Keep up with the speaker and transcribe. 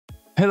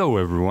Hello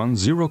everyone,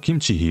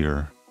 Zerokimchi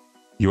here,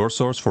 your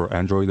source for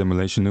Android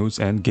emulation news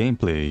and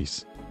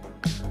gameplays.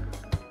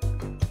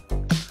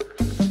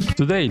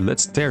 Today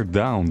let's tear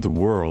down the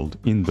world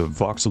in the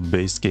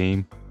voxel-based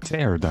game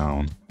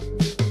Teardown.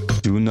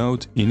 Do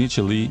note,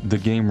 initially the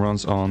game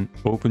runs on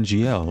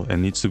OpenGL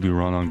and needs to be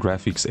run on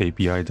Graphics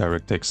API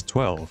DirectX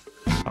 12.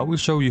 I will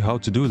show you how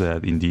to do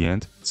that in the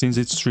end, since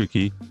it's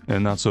tricky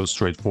and not so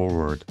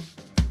straightforward.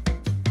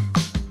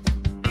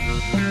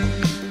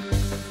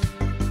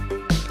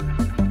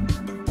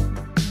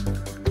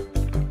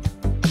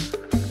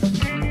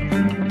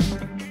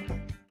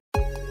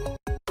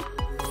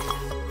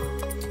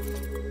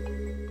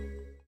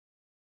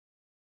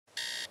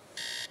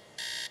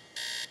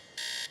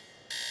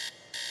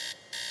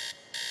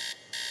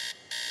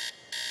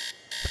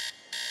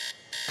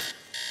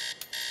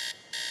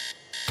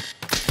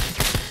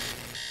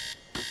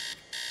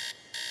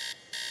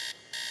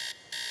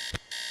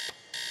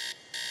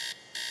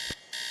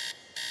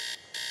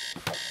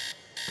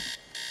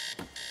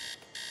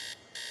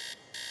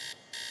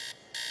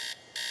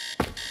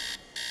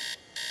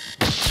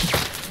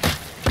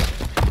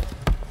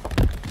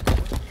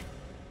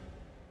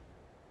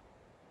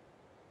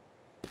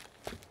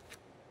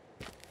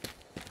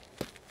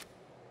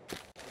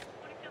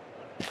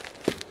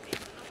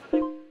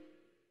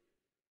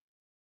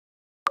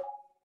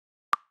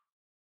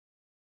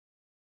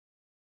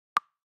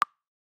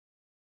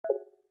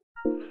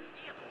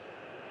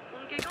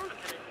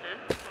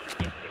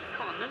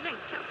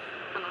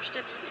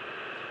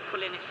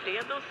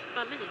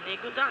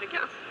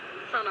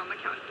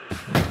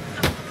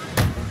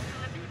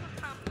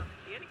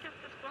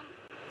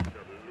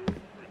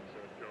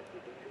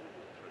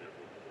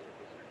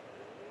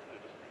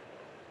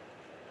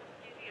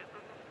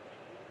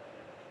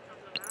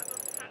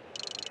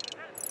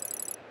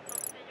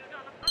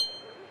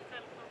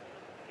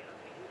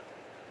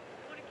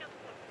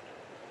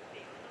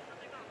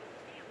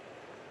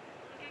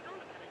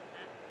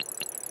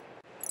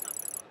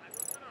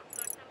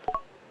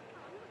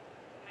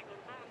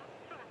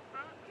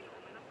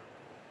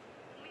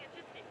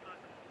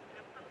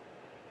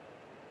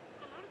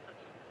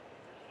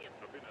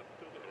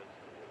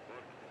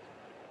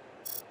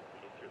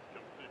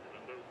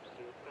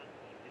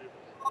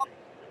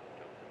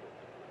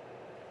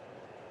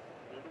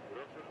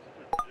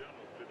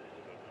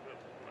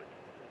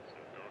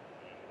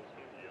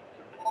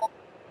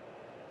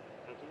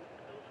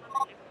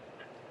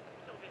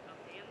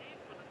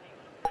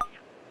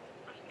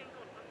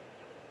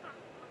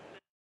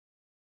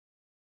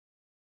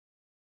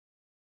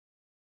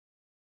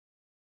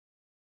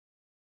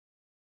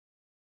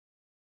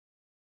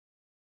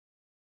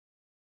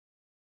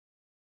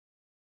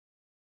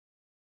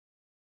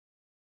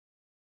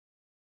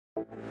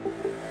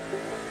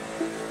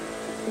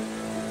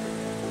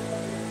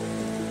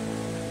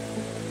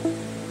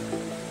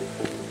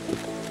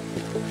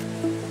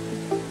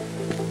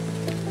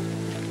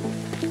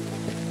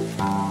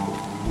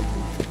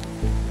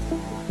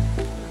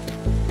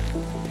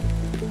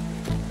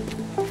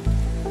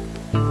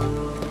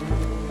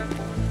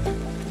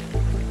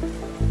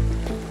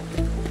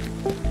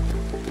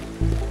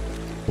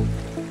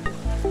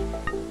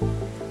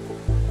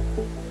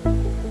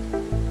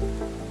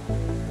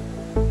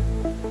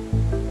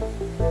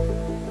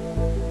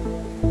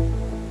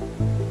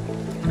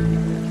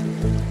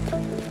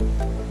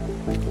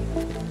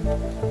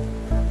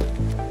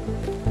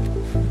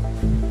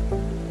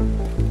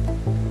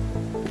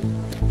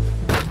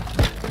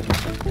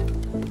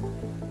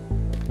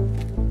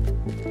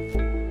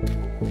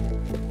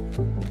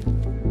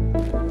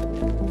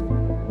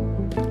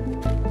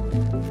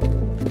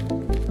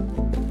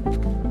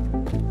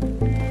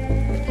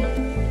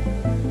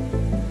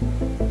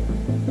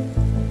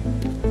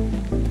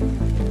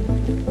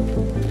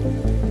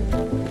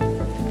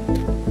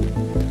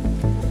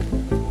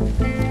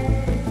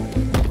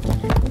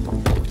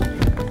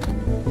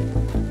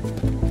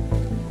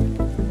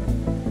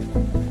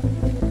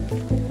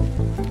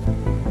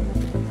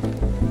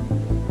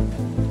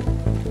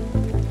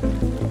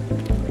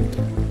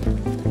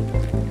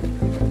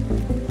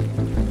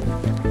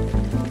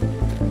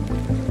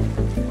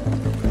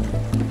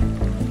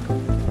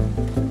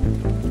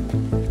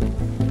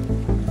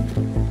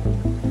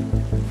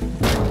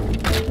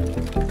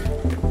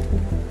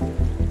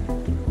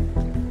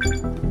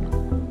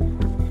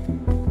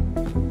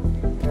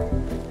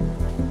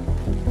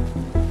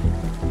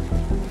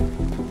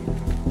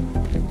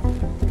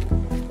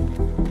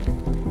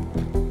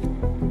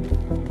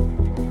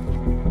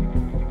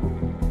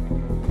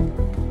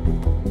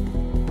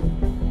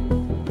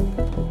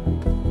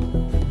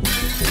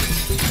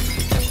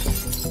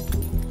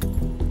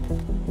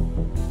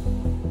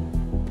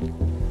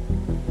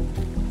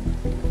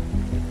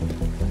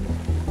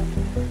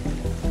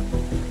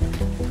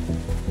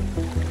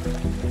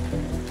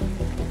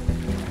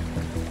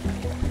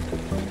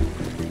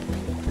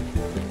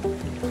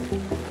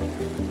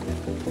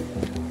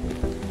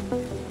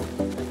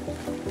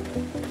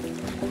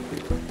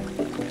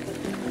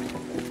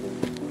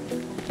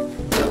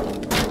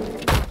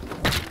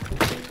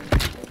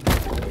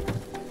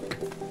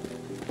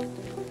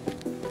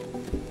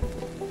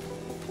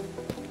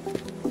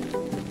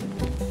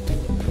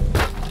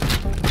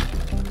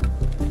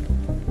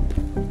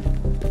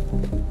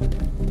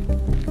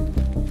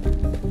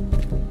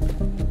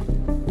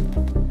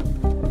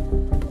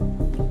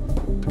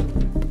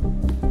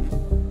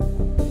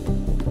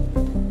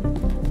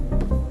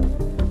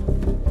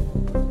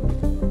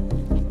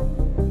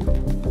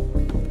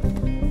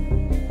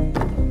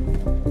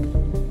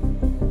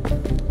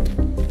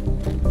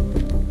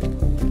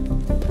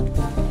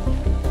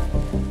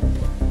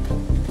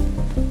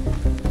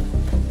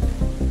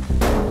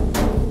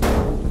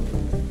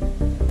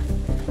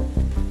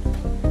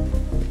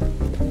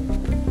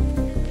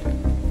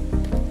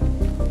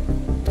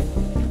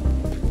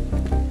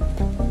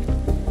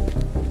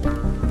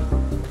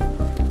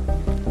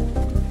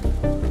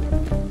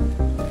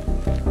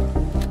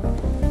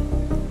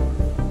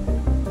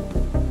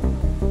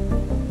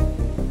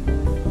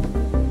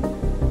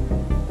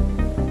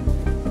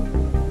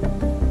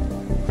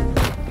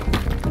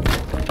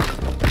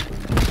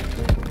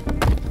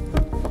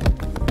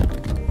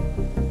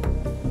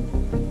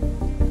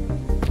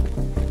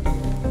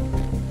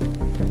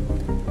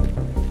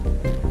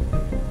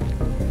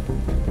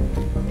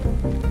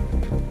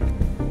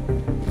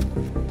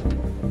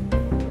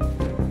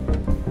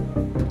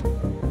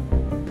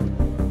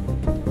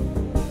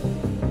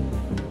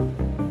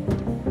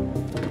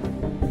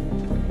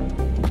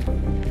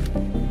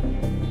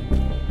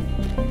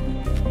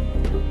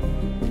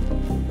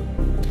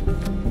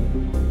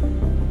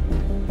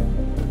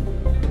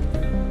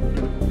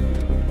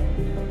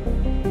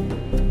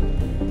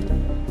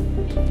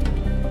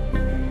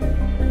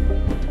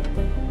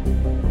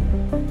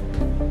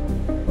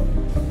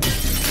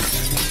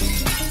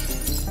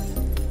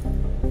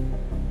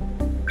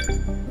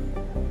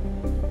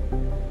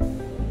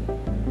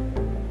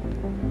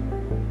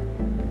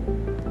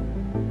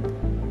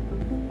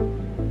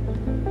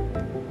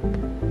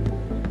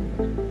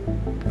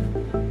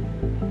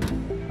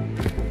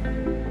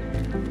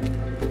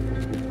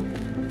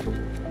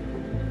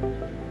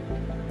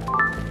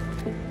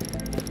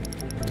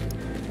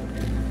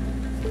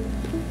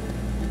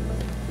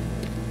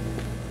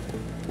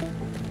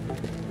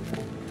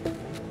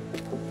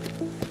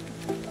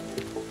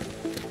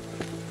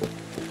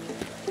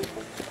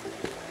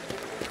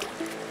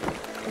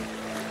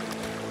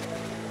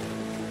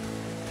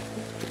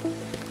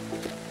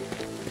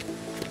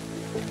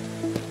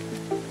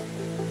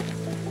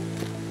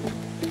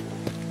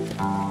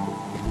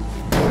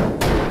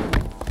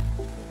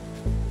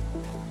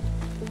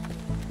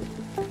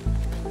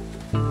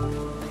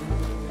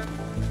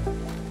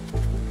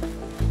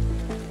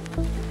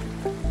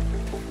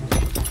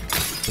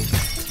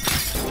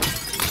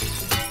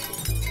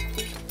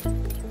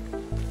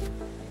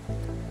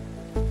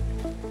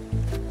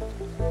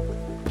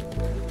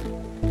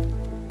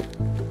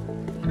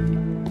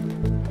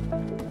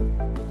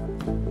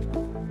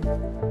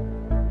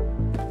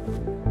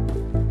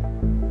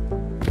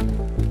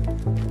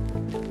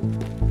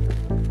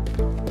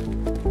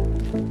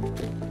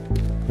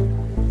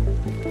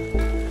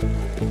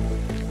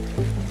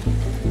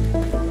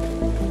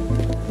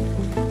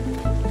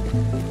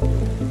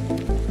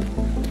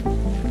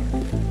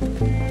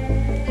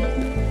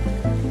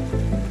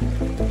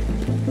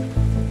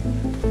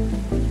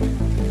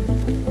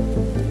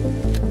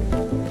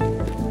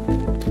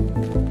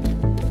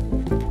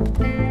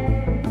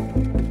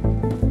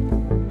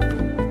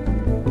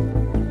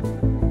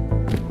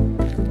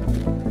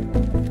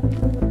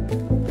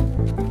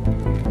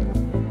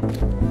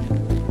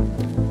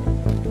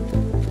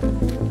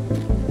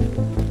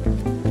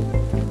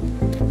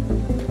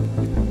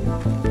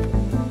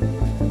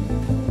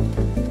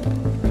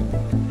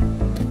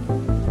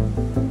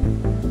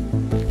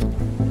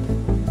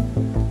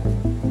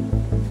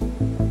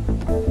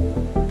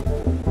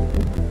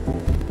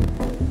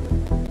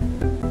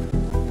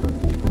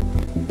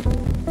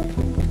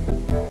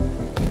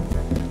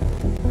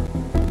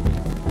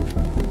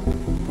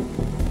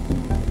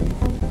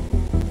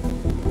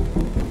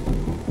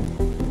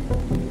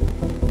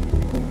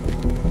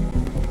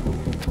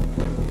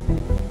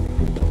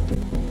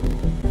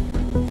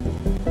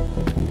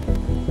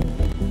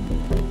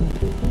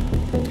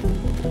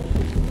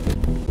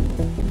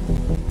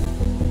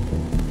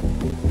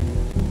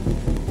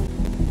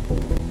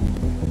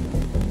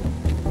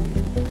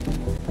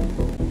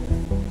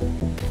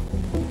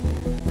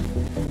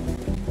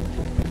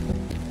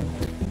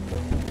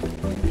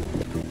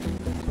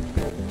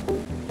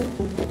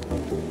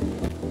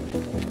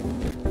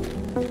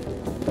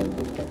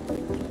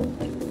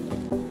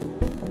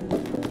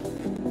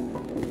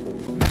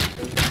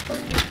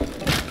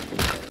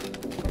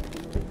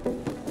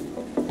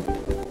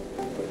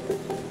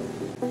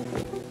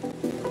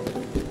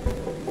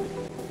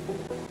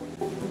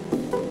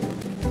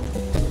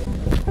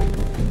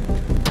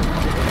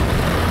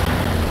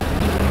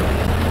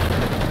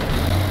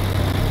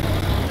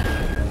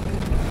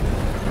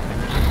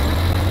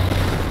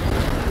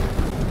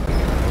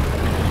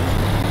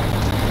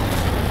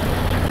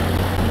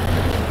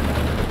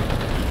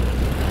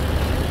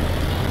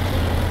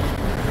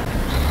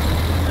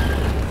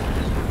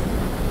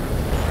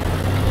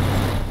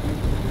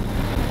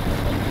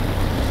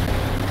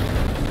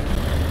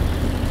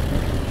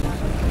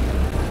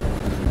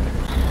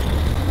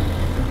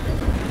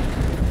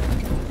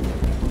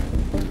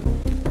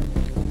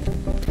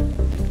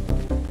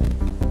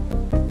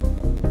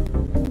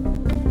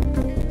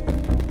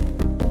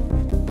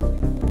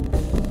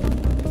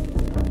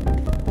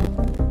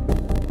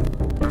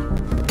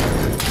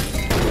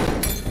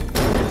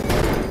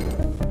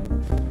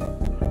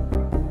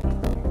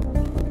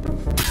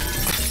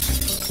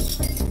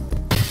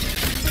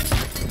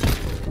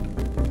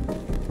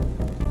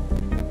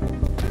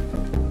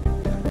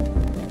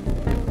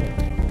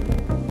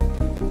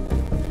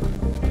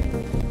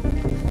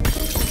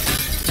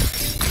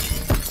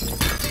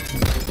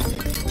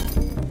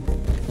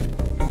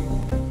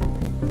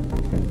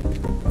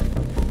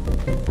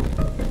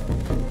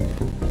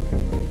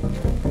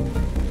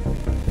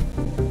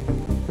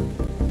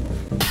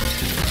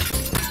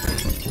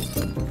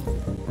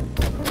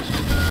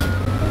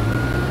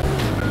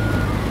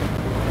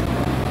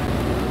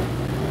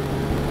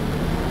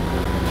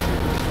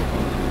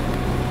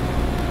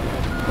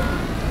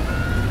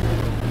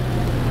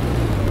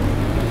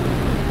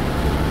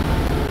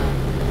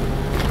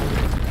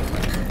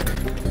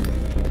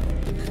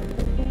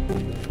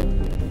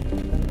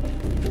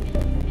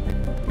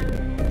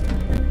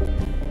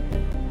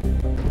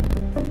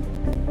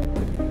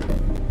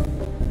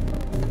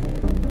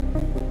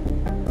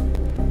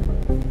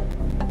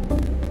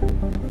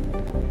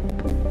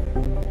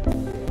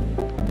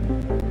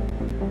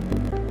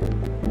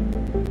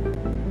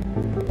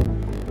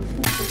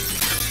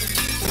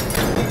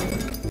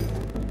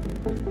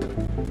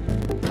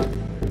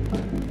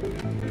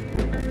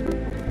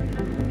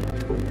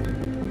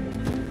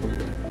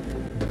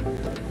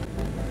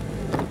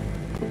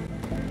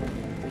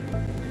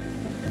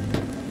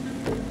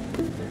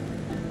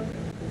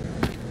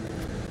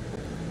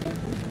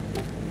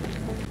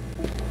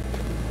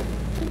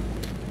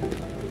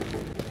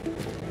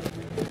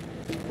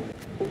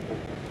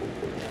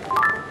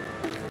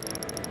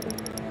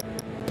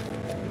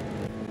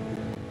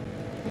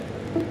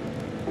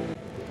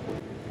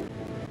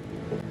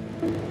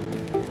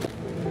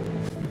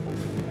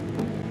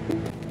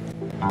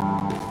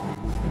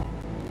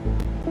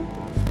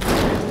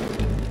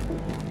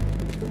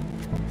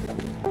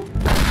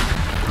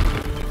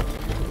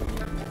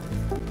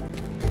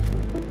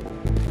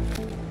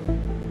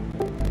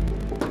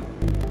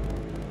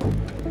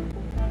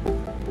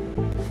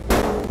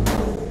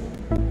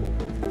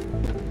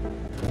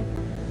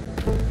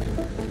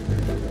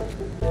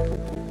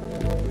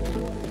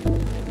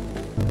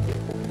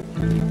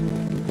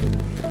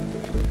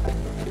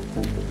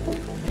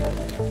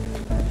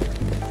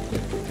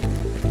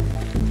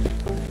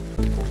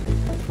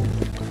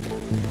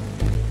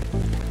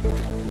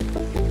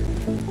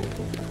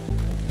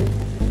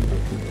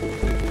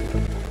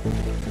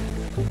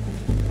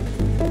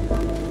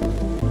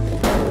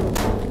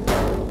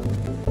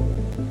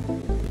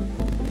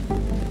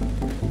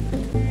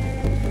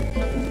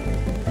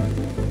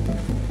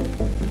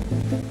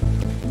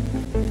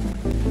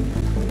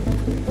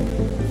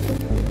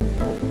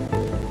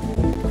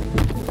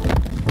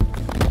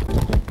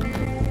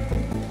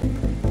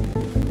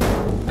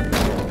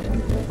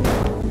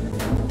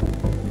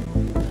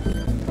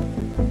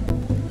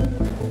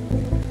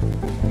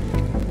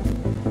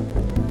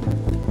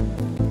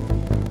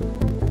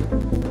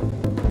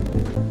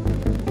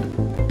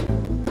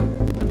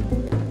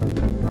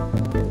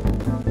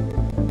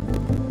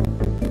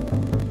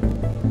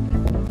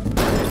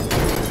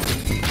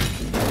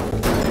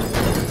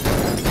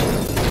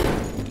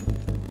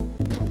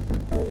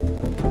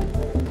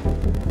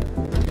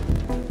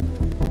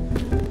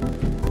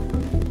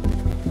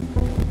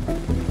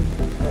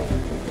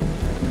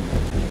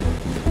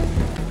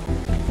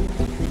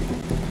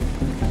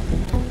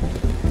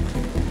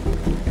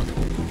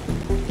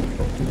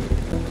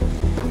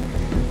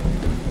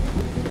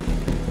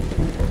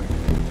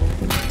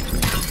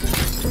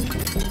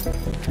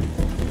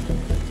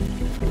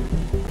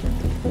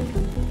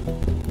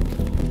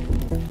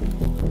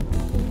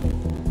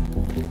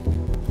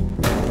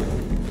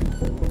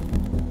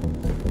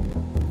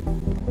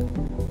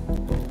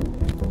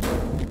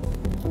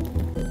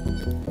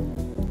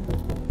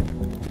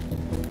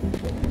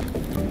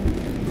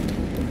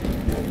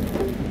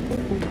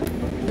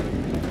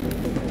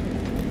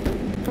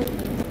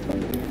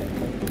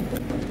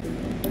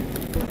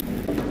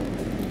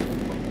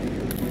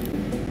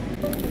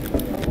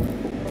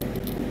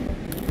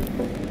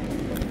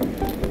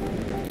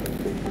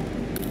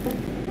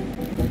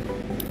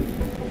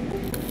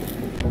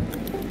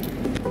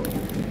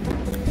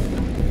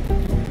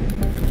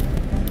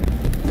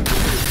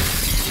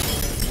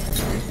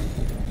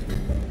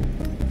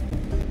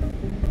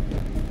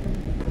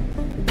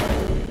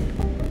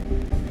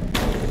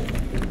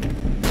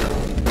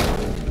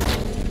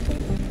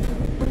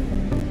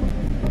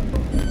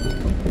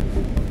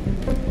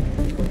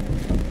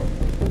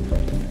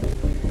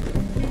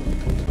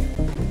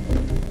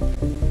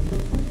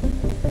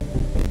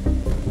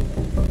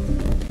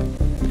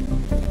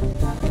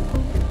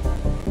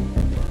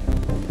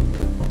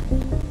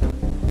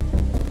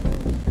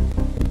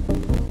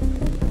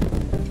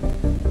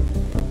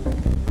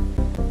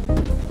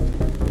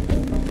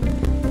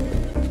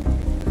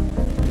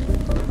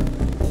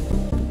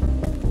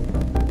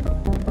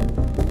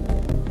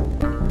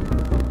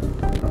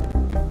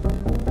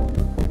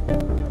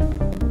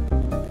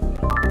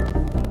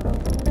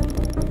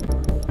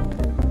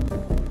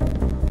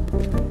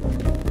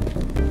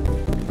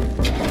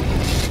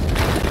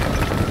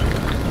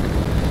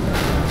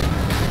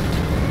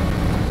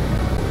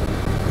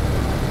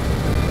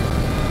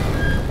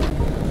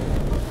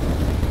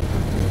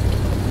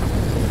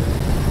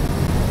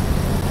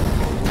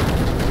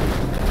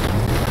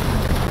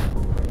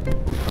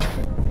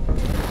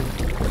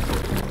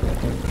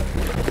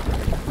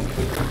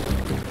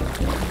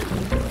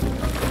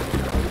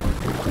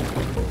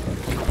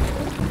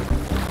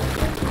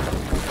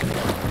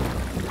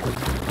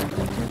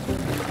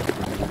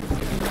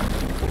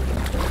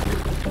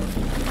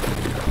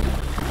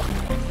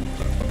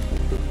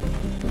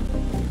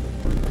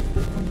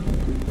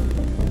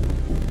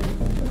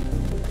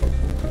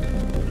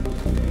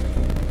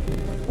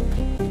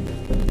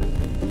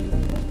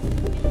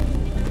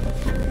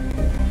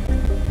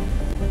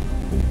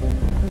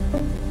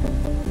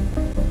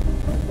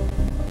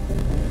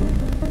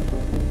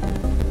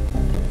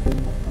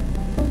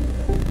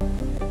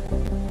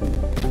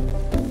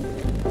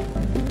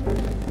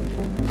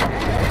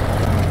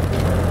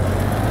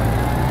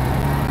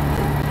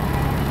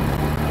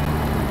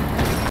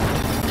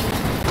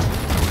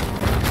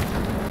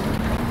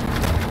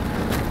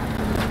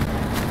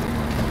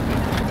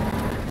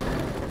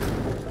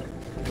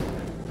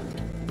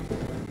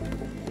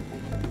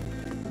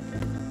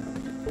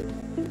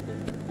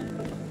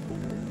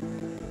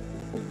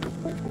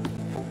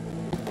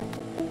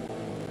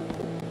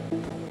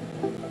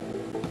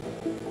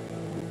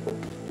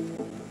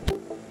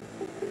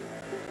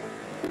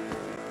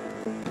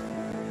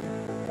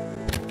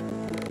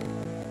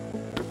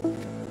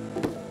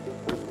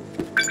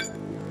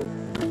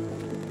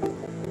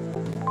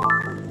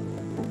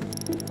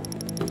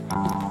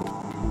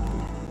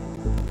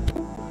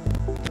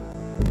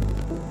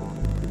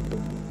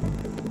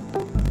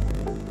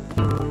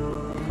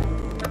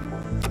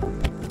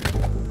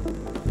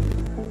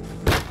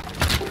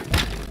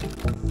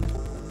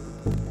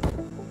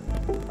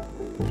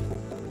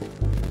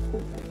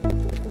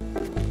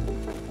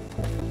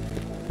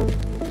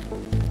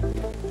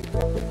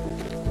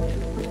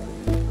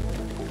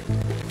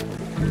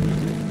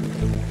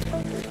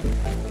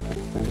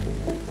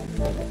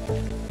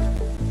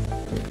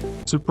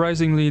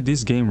 Surprisingly,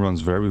 this game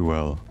runs very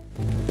well.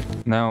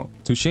 Now,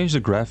 to change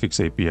the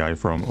graphics API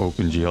from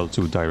OpenGL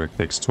to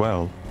DirectX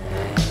 12,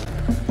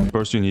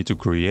 first you need to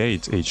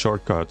create a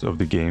shortcut of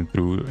the game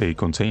through a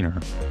container.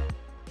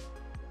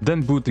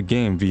 Then boot the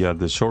game via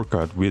the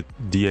shortcut with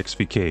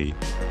DXVK.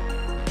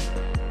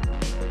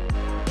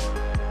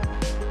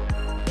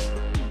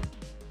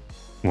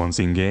 Once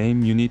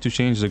in-game, you need to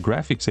change the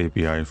graphics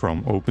API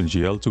from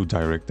OpenGL to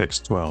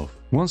DirectX 12.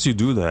 Once you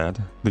do that,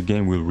 the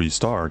game will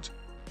restart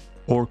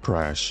or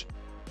crash.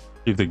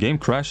 If the game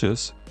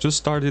crashes, just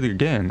start it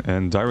again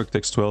and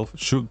DirectX 12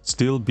 should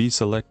still be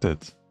selected.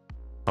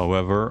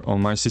 However,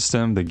 on my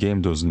system, the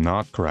game does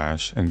not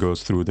crash and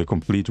goes through the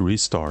complete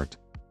restart.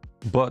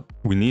 But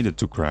we need it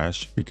to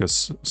crash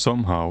because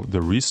somehow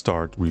the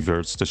restart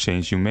reverts the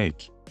change you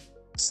make.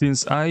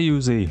 Since I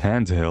use a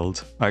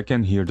handheld, I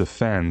can hear the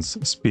fans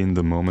spin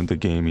the moment the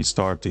game is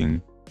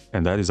starting,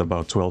 and that is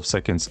about 12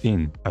 seconds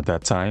in. At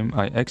that time,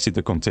 I exit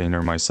the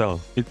container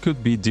myself. It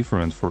could be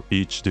different for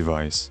each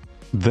device.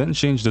 Then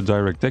change the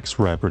DirectX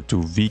wrapper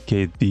to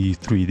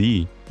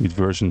VKD3D with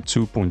version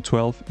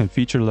 2.12 and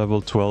feature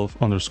level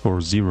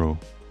 12_0.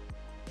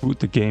 Boot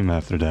the game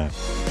after that.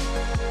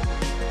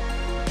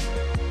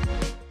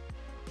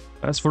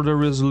 As for the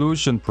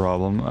resolution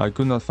problem, I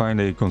could not find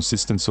a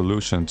consistent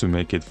solution to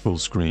make it full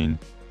screen.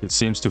 It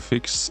seems to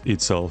fix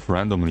itself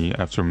randomly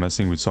after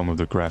messing with some of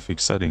the graphic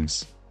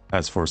settings.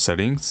 As for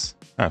settings,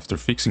 after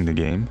fixing the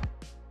game,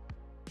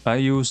 I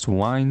used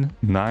Wine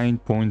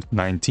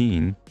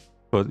 9.19,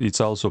 but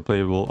it's also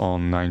playable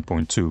on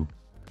 9.2.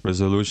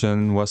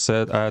 Resolution was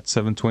set at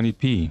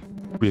 720p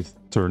with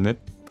Turnip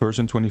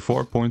version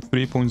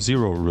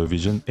 24.3.0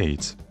 revision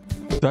 8.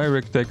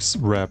 DirectX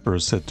wrapper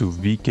set to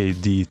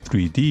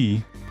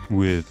VKD3D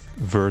with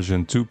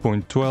version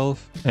 2.12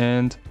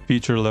 and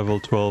feature level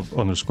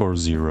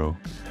 12_0.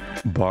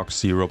 Box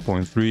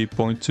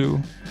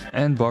 0.3.2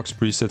 and box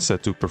preset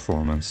set to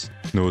performance.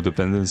 No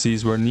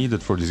dependencies were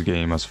needed for this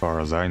game as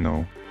far as I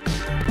know.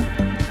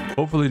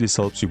 Hopefully this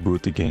helps you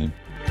boot the game.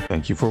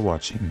 Thank you for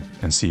watching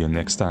and see you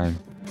next time.